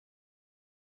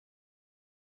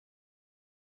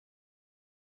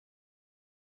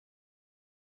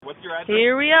What's your address?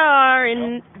 Here we are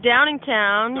in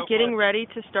Downingtown, getting ready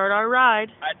to start our ride.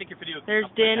 I think your video is There's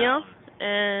Daniel,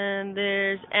 and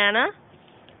there's Anna.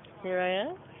 Here I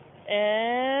am.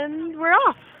 And we're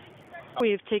off.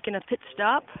 We've taken a pit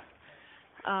stop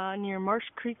near Marsh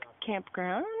Creek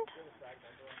Campground,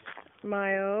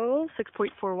 mile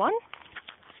 6.41.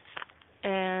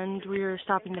 And we're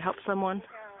stopping to help someone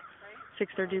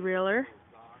fix their derailleur.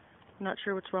 Not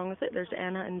sure what's wrong with it. There's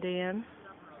Anna and Dan.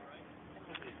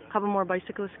 A couple more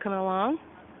bicyclists coming along.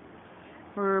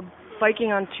 We're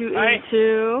biking on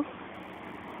 282.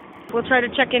 We'll try to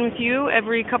check in with you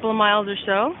every couple of miles or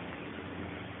so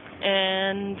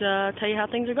and tell you how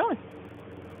things are going.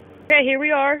 Okay, here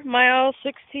we are, mile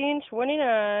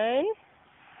 1629.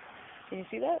 Can you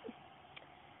see that?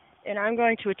 And I'm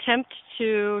going to attempt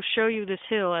to show you this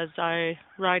hill as I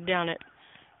ride down it.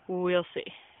 We'll see.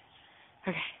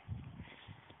 Okay.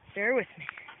 Bear with me.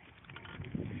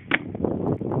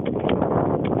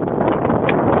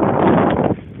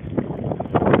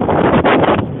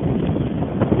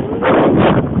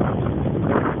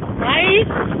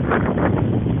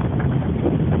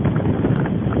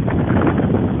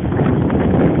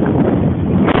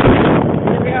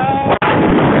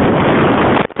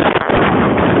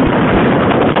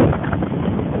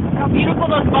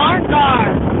 Those barns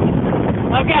are.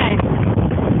 Okay,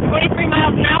 23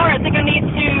 miles an hour. I think I need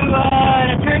to,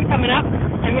 a turn coming up,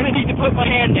 I'm going to need to put my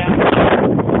hand down.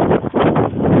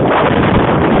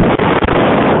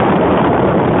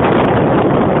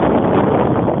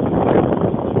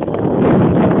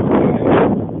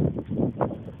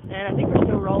 And I think we're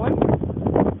still rolling.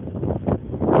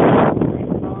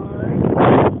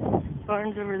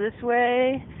 Barns over this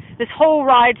way. This whole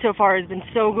ride so far has been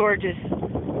so gorgeous.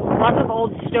 Lots of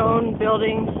old stone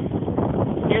buildings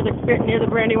near the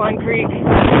Brandywine Creek.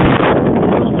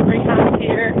 Little springhouse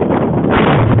here.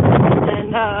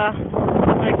 And I'm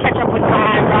going to catch up with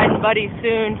my riding buddies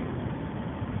soon.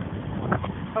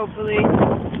 Hopefully.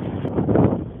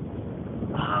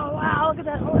 Oh, wow, look at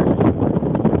that horse.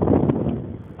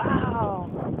 Wow.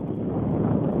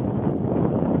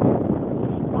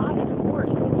 Lots of horse.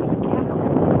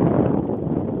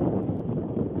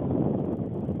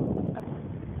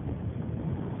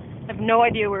 I have no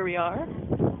idea where we are.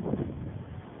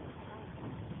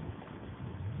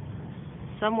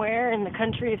 Somewhere in the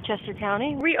country of Chester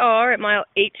County. We are at mile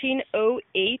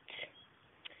 1808.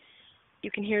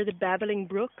 You can hear the babbling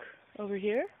brook over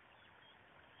here.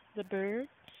 The birds.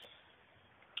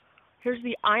 Here's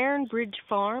the Iron Bridge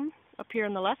Farm up here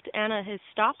on the left. Anna has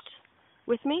stopped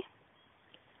with me.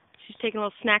 She's taking a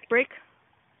little snack break.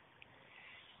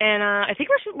 And I think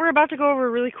we're about to go over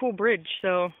a really cool bridge,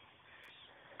 so.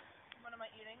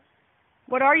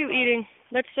 What are you eating?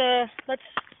 Let's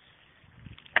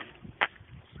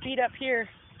speed up here.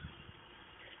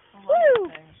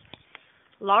 Woo!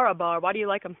 Lara Bar. Why do you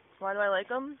like them? Why do I like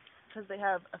them? Because they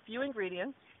have a few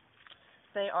ingredients.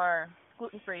 They are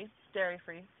gluten-free,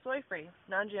 dairy-free, soy-free,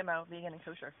 non-GMO, vegan, and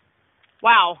kosher.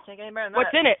 Wow. Can't get any better than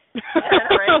What's that. in it?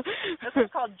 Yeah, right? This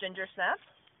one's called Ginger Snap,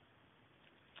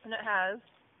 and it has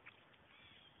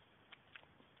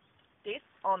dates,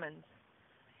 almonds,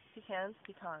 pecans,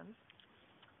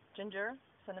 ginger,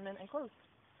 cinnamon, and cloves.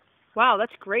 Wow,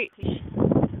 that's great. Woo!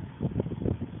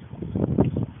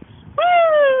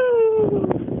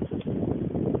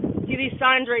 See these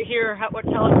signs right here, what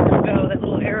tell us where to go, that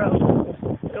little arrow.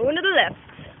 Going to the left.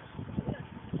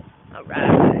 All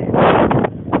right.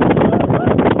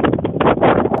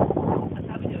 That's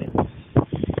how we do it.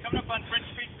 Coming up on French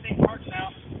Street State Park now.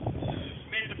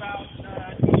 Made it about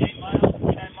 28 miles,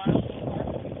 29 miles.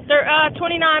 They're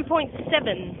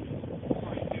 29.7.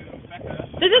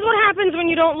 This is what happens when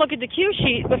you don't look at the cue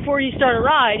sheet before you start a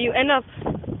ride. You end up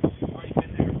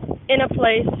in a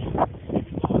place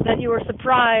that you were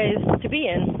surprised to be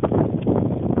in.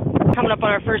 Coming up on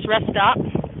our first rest stop.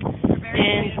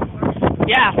 And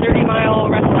yeah, 30-mile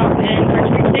rest stop in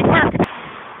French Creek State Park.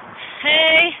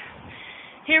 Hey,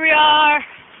 here we are.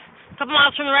 A couple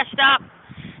miles from the rest stop.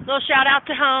 Little shout out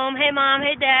to home. Hey Mom,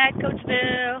 hey Dad,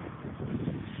 Coatesville.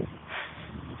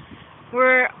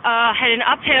 We're heading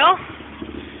uphill.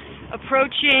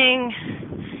 Approaching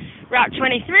Route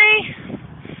 23,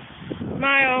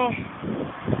 mile,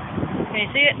 can you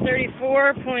see it,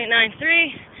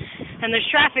 34.93, and there's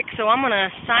traffic, so I'm going to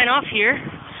sign off here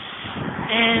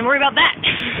and worry about that.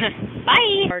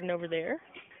 Bye! Garden over there,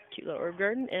 cute little herb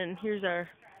garden, and here's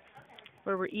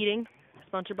where we're eating,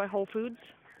 sponsored by Whole Foods.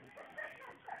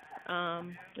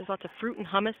 There's lots of fruit and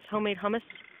hummus, homemade hummus,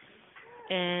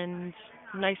 and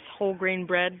nice whole grain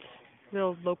bread,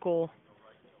 real local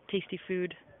tasty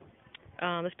food.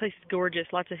 This place is gorgeous,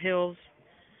 lots of hills,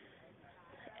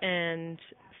 and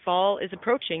fall is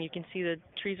approaching. You can see the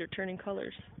trees are turning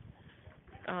colors,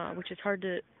 which is hard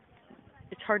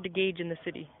to gauge in the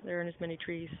city. There aren't as many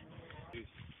trees.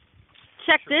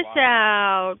 Check this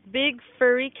out. Big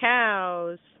furry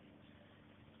cows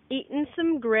eating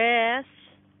some grass,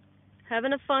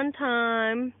 having a fun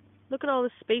time. Look at all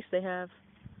the space they have.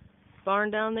 Barn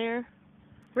down there.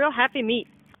 Real happy meat.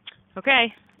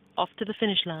 Okay, off to the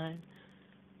finish line.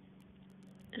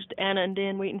 There's Anna and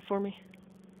Dan waiting for me.